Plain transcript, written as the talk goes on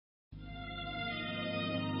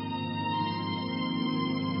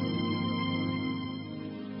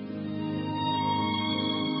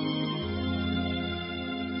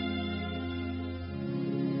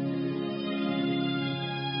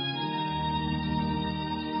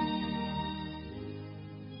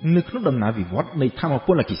នៅក្នុងដំណើរវិវត្តនៃធម្មព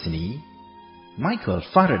លអគ្គិសនី Michael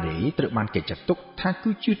Faraday ត្រូវបានគេចាត់ទុកថាគឺ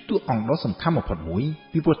ជាតួអង្គដ៏សំខាន់បំផុតមួយ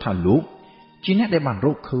ពីព្រោះថាលោកជាអ្នកដែលបានរ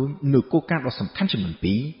កឃើញនូវគោលការណ៍ដ៏សំខាន់ចំនួន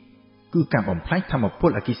2គឺការបំផ្លាញធម្មពល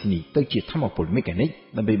អគ្គិសនីទៅជាធម្មពលមេកានិក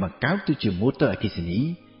ដើម្បីបង្កើតទៅជាម៉ូទ័រអគ្គិសនី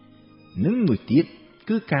និងមួយទៀត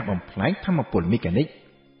គឺការបំផ្លាញធម្មពលមេកានិក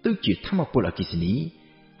ទៅជាធម្មពលអគ្គិសនី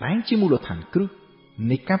ដែលជាមូលដ្ឋានគ្រឹះ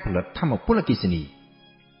នៃការផលិតធម្មពលអគ្គិសនី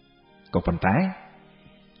ក៏ប៉ុន្តែ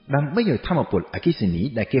ដើម្បីឲ្យធម្មពលអគ្គិសនី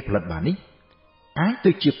ដែលគេផលិតបាននេះអាច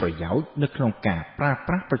ទៅជាប្រយោជន៍នៅក្នុងការប្រើ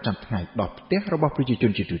ប្រាស់ប្រចាំថ្ងៃដល់ផ្ទះរបស់ប្រជាជ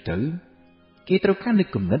នជាទូទៅគេត្រូវការនូវ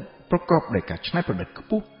គំនិតប្រកបដោយការច្នៃប្រឌិតខ្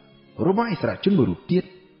ពស់របស់ឥស្សរជនមួយរូបទៀត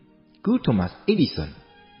គឺ Thomas Edison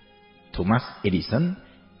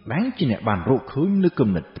ដែលជាអ្នកបានរកឃើញនូវគំ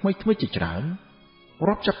និតថ្មីៗជាច្រើន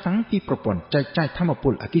រាប់ចាប់តាំងពីប្រព័ន្ធចែកចាយធម្មព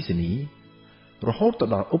លអគ្គិសនីរហូតទៅ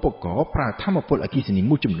ដល់ឧបករណ៍ប្រើធម្មពលអគ្គិសនី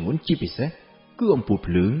មួយចំនួនជាពិសេសគឺអំពូល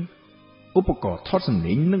ភ្លើងឧបករណ៍ថតសំ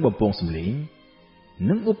ឡេងនិងបំពងសំឡេង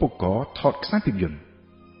និងឧបករណ៍ថតខ្សែភាពយន្ត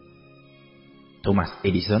Thomas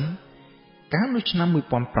Edison កាលនៅឆ្នាំ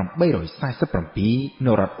 1847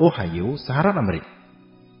 នៅរដ្ឋ Ohio សហរដ្ឋអាមេរិក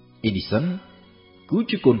Edison គឺ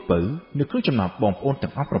ជាកូនពៅនៅក្នុងចំណោមបងប្អូន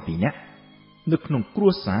ទាំងអស់7នាក់នៅក្នុងគ្រួ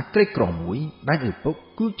សារក្រីក្រមួយដែលឪពុក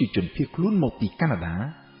គឺជាជនភៀសខ្លួនមកពីកាណាដា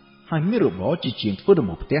ហើយមានរបរជាជាងធ្វើដំ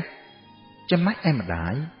ណើរផ្ទះចំណែកឯម្ដា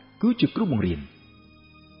យគឺជាគ្រូបង្រៀន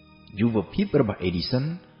យុវភាពរបស់ Edison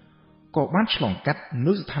ក៏បានឆ្លងកាត់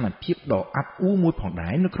នូវស្ថានភាពដ៏អាប់អួរមួយផងដែ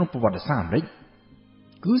រនៅក្នុងប្រវត្តិសាស្ត្រអាមេរិក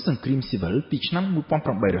គឺសង្គ្រាមស៊ីវិលពីឆ្នាំ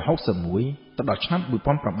 1861 ទៅដល់ឆ្នាំ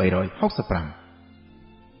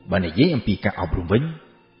 1865 បើនិយាយអំពីការអប់រំវិញ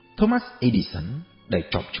Thomas Edison ដែល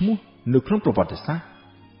ជាប់ឈ្មោះនៅក្នុងប្រវត្តិសាស្ត្រ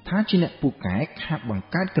ថាជាអ្នកពូកែខាងបង្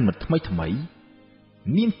កើតគំនិតថ្មីៗ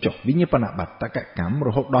មានចុះវិញ្ញាបនបត្រតក្កកម្មរ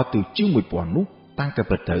ហូតដល់ទៅជាង 1000 នោះតាំងតែ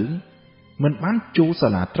ពិតទៅមិនបានចូលសា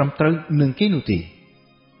លាត្រឹមត្រូវនឹងគេនោះទេ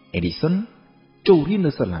Edison ចូលរៀន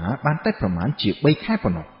នៅសាលាបានតែប្រមាណជា 3 ខែប៉ុ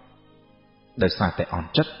ណ្ណោះដោយសារតែអន់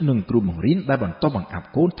ចិត្តនឹងគ្រូបង្រៀនដែលបន្តបង្អាប់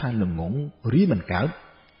កូនថាល្ងងរៀនមិនកើត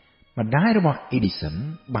ម្ដាយរបស់ Edison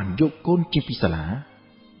បានយកកូនចេញពីសាលា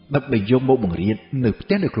ដើម្បីយកមកបង្រៀននៅផ្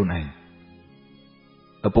ទះដោយខ្លួនឯង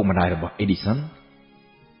ឪពុកម្ដាយរបស់ Edison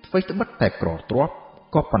អ្វីត្បិតតែក្រទ្រព្យ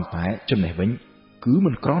ក៏ប៉ុន្តែចំណេះវិញគឺ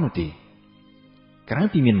មិនក្រនោះទេក្រៅ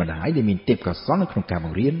ពីមានម្ដាយដែលមានទេពកោសល្យនៅក្នុងការប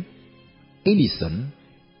ង្រៀន Edison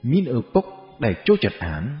មានឪពុកដែលចូលចិត្ត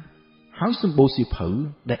អានហើយសម្បូរសៀវភៅ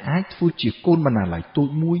ដែលអាចធ្វើជាកូនបណ្ណាល័យតូច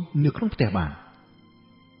មួយនៅក្នុងផ្ទះបាន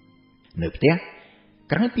នៅផ្ទះ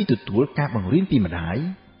ក្រៅពីទទួលការបង្រៀនពីម្ដាយ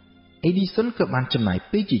Edison ក៏បានចំណាយ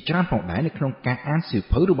ពេលជាច្រើនផងដែរនៅក្នុងការអានសៀវ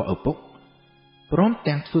ភៅរបស់ឪពុកព្រម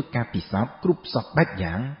ទាំងធ្វើការពិសោធន៍គ្រប់សពបែប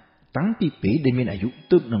យ៉ាងតាំងពីពេលដែលមានអាយុ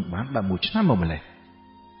ទើបនឹងបាន11ឆ្នាំមកម្ល៉េះ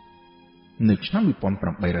នៅឆ្នាំ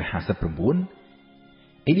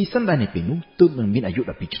 1859 Edison ដែលនៅពេលនោះទើបនឹងមានអាយុ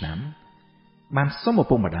12ឆ្នាំបានសុំឪ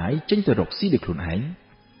ពុកម្ដាយចេញទៅរកស៊ីដោយខ្លួនឯង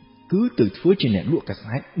គឺទៅធ្វើជាអ្នកលក់កា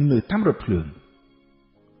សែតនៅតាមរថភ្លើង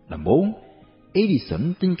ដំបូង Edison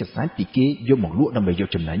ទិញកាសែតពីគេយកមកលក់ដើម្បីយក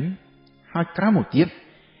ចំណេញហើយក្រោយមកទៀត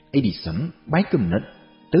Edison បែកគំនិត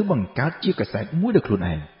ទៅបង្កើតជាកាសែតមួយដោយខ្លួន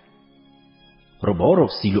ឯងរបររក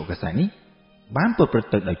ស៊ីលក់កាសែតនេះបានប្រព្រឹត្ត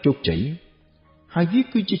ទៅដោយជោគជ័យហើយវា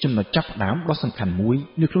គឺជាចំណុចចាប់ផ្ដើមដ៏សំខាន់មួយ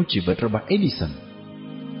នៅក្នុងជីវិតរបស់ Edison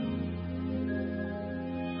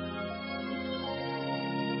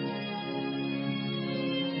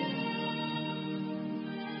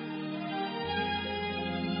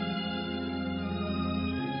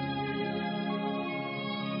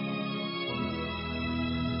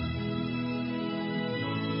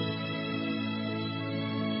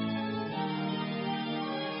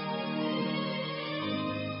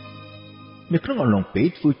នៅក្នុងអំឡុងពេល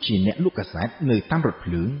ធ្វើជាអ្នកលក់កាសែតនៅតាមរថ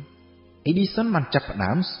ភ្លើង Edison បានចាប់ផ្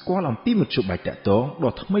ដើមស្គាល់អំពីមធ្យោបាយតាក់ទង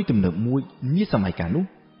ដ៏ថ្មីទំនើបមួយនាសម័យកាលនោះ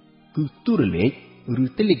គឺទូរលេខឬ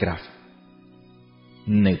Telegraph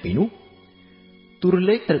នៅពេលនោះទូរ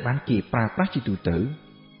លេខត្រូវបានគេប្រើប្រាស់ជាទូទៅ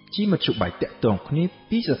ជាមធ្យោបាយតាក់ទងគ្នា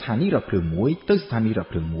ពីស្ថានីយ៍រថភ្លើងមួយទៅស្ថានីយ៍រថ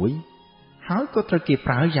ភ្លើងមួយហើយក៏ត្រូវគេ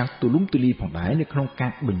ប្រើយ៉ាងទូលំទូលាយផងដែរនៅក្នុងកា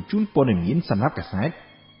របញ្ជូនព័ត៌មានសម្រាប់កាសែត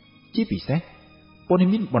ជាពិសេសព័ត៌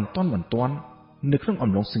មានបន្ទាន់នៅក្នុងអំ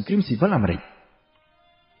ឡុងសង្គ្រាមស៊ីវិលអាមេរិក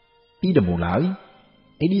ពីដំបូងឡើយ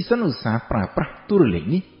Edison ឧស្សាហ៍ប្រើប្រាស់ទូរលេខ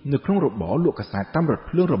នេះនៅក្នុងរបរលក់កាសែតតាមរថ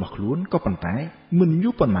ភ្លើងរបស់ខ្លួនក៏ប៉ុន្តែមិនយូ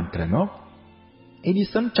រប៉ុន្មានក្រោយមក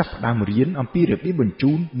Edison ចាប់ផ្ដើមរៀនអំពីរបៀបបញ្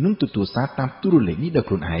ជូននិងទទួលសារតាមទូរលេខនេះដោយ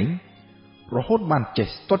ខ្លួនឯងរហូតបានចេះ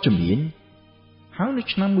ស្ទាត់ជំនាញហើយនៅ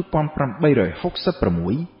ឆ្នាំ 1866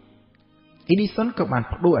 Edison ក៏បាន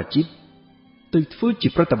ប្តូរអាជីពទៅធ្វើជា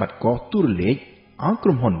ប្រតិបត្តិការទូរលេខឲ្យក្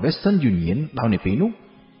រុមហ៊ុន Western Union ដោយនៅពេលនោះ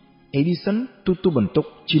Edison ទទួលបន្ទុក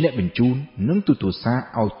ជាអ្នកបញ្ជូននិងទទួលសារ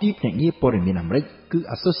ឲ្យទីភ្នាក់ងារព័ត៌មានអាមេរិកគឺ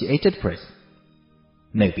Associated Press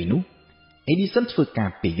នៅពេលនោះ Edison ធ្វើការ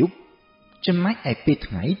ពេលយប់ចំណែកឯពេល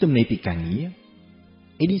ថ្ងៃទំនេរពីការងារ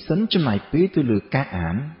Edison ចំណាយពេលទៅលើការអា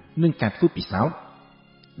ននិងការធ្វើពិសោធន៍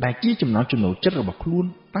ដែលជាចំណង់ចំណូលចិត្តរបស់ខ្លួន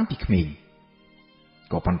តាំងពីក្មេង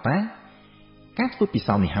ក៏ប៉ុន្តែការធ្វើពិ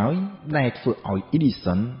សោធន៍នេះហើយដែលធ្វើឲ្យ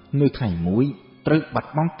Edison នៅថ្ងៃមួយត្រូវបា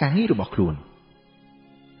ត់បង់ការងាររបស់ខ្លួន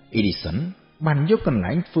Edison បានយកកន្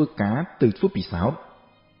លែងធ្វើការទៅធ្វើពិសោធន៍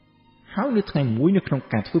ហើយនៅថ្ងៃមួយនៅក្នុង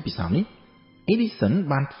ការធ្វើពិសោធន៍នេះ Edison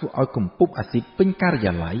បានធ្វើឲ្យកំពប់អាស៊ីតពេញការិ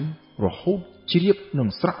យាល័យរហូតជ្រាបនិង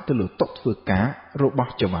ស្រក់ទៅលើតុធ្វើការរប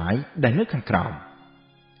ស់ចៅហ្វាយដែលនៅខាងក្រោម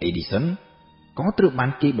Edison ក៏ត្រូវបា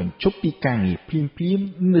នគេបញ្ឈប់ពីការងារភ្លាមៗ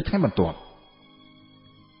នៅថ្ងៃបន្ទាប់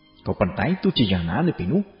ក៏ប៉ុន្តែទោះជាយ៉ាងណានៅពេល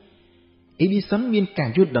នោះ Edison មានការ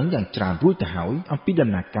យល់ដឹងយ៉ាងច្រើនរួចទៅហើយអំពីដំ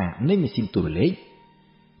ណើរការនៃម៉ាស៊ីនទូរលេខ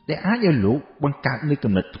ដែលអាចឲ្យលោកបង្កើតនូវ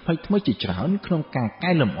គំនិតថ្មីៗជាច្រើនក្នុងការ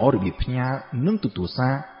កែលម្អរបៀបផ្ញើនិងទទួលសា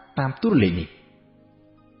រតាមទូរលេខនេះ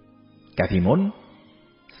កាលពីមុន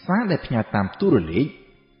សារដែលផ្ញើតាមទូរលេខ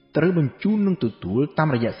ត្រូវបញ្ជូននិងទទួលតាម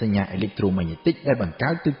រយៈសញ្ញាអេឡិចត្រូម៉ាញេទិកដែលបង្កើ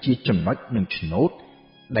តទៅជាចំណុចនិងឆ្នូត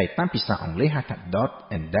ដែលតាមភាសាអង់គ្លេសហៅថា dot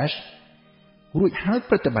and dash រួចហើយ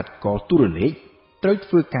ប្រតិបត្តិការទូរលេខត្រូវ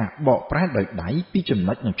ធ្វើការបកប្រែដោយដៃពីចំ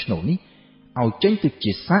ណុចនិងឆ្នូតនេះឲ្យចេញទៅ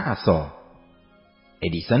ជាសារអក្សរ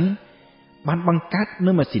Edison បានបង្កើត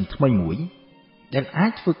នូវម៉ាស៊ីនថ្មីមួយដែលអា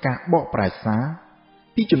ចធ្វើការបកប្រែសារ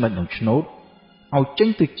ពីចំណុចនិងឆ្នូតឲ្យចេញ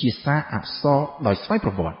ទៅជាសារអក្សរដោយស្វ័យប្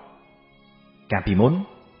រវត្តិកាលពីមុន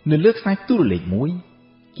នៅលើខ្សែទូរលេខមួយ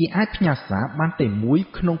គេអាចផ្ញើសារបានតែមួយ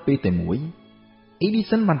ក្នុងពេលតែមួយ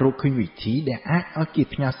Edison បានរកឃើញវិធីដែលអាចឲ្យគេ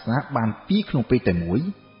ផ្ញើសារបានពីរក្នុងពេលតែមួយ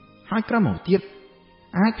ហើយក្រោយមកទៀត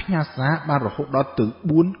អាចផ្ញើសារបានរហូតដល់ទៅ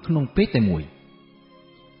4ក្នុងពេលតែមួយ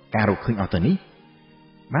ការរកឃើញអស់ទៅនេះ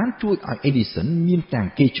បានជួយឲ្យ Edison មានទាំង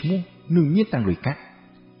កេរ្តិ៍ឈ្មោះនិងមានទាំងលុយកាក់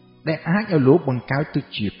ដែលអាចឲ្យលោកបង្កើតទៅ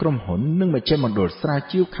ជាក្រុមហ៊ុននិងមជ្ឈមណ្ឌលស្រាវ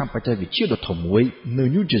ជ្រាវខាងបច្ចេកវិទ្យាដ៏ធំមួយនៅ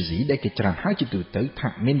New Jersey ដែលគេច្រើនហៅជាទូទៅថា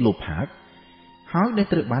Menlo Park ហើយដែល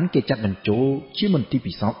ត្រូវបានគេចាត់បញ្ចូលជាមន្ទីរ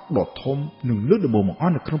ពិសោធន៍ដ៏ធំនិងលើកដំបូងបង្អ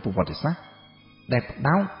ស់នៅក្នុងប្រវត្តិសាស្ត្រដែលផ្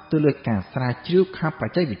ដោតទៅលើការស្រាវជ្រាវខាងប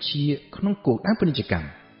ច្ចេកវិទ្យាក្នុងគោលដៅពាណិជ្ជកម្ម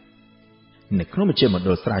នៅក្នុងមជ្ឈមណ្ឌ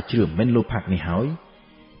លស្រាវជ្រាវ Menlo Park នេះហើយ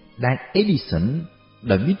ដែល Edison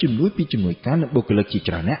ដែលមានជំនួយពីជំនួយការនិងបុគ្គលិកជា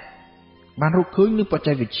ច្រើនអ្នកបានរកឃើញនូវបច្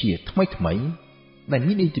ចេកវិទ្យាថ្មីៗដែល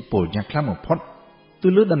មានឥទ្ធិពលយ៉ាងខ្លាំងបំផុតទៅ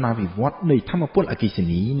លើដំណើរវិវត្តន៍នៃថាមពលអគ្គិស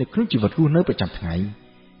នីនៅក្នុងជីវិតរស់នៅប្រចាំថ្ងៃ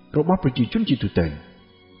របស់ប្រជាជនជាទូទៅ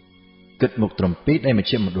គិតមកត្រឹមពេលដែលមជ្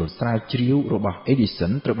ឈមណ្ឌលស្រាវជ្រាវរបស់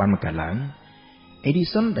Edison ត្រូវបានបង្កើតឡើង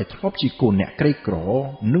Edison ដែលធ្លាប់ជាកូនអ្នកក្រីក្រ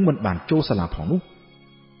និងមិនបានចូលសាលាផងនោះ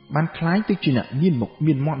បានក្លាយទៅជាអ្នកមានមុខ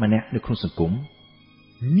មានមាត់ម្នាក់នៅក្នុងសង្គម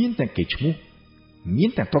មានទាំងកេរ្តិ៍ឈ្មោះមាន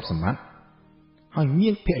ទាំងទ្រព្យសម្បត្តិហើយមា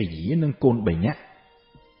នភរិយានិងកូន3នាក់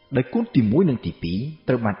ដោយកូនទី1និងទី2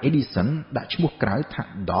ត្រូវបាន Edison ដាក់ឈ្មោះក្រៅថា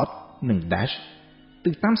dot និង dash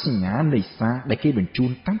ទៅតាមសញ្ញានៃសារដែលគេបញ្ជូន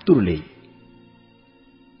តាមទូរលេខ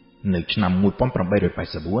នៅឆ្នាំ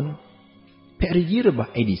1884ភរិយារប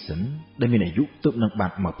ស់ Edison ដែលមានអាយុទើបនឹងបា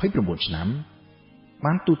ន29ឆ្នាំ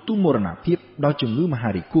បានទទួលមរណភាពដោយជំងឺមហា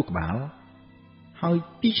រីកខួរក្បាលហើយ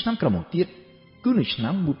2ឆ្នាំក្រោយមកទៀតគឺនៅឆ្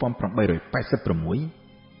នាំ1886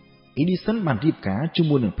 Edison បានរៀបការជា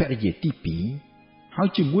មួយនឹងភរិយាទី2ហើយ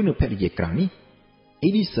ជាមួយនឹងភរិយាក្រៅនេះ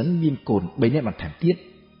Edison មានកូន3នាក់បន្ថែមទៀត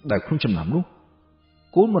ដែលក្នុងចំណោមនោះ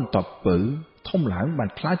កូនបន្តពៅធំឡើងបាន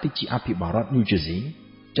ក្លាយទៅជាអភិបាលរដ្ឋ New Jersey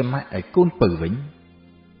ចំណែកឯកូនពៅវិញ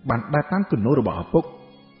បានដើរតាមគំនូររបស់ឪពុក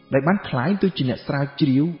ដែលបានក្លាយទៅជាអ្នកស្រាវជ្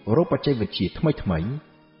រាវរកបច្ចេកវិទ្យាថ្មីៗ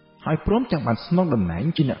ហើយព្រមទាំងបានស្នងតំណែង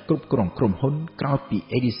ជាអ្នកគ្រប់គ្រងក្រុមហ៊ុនក្រោយពី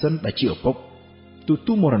Edison ដែលជាឪពុកទ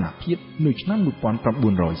ទួលមរណភាពនៅឆ្នាំ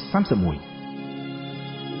1931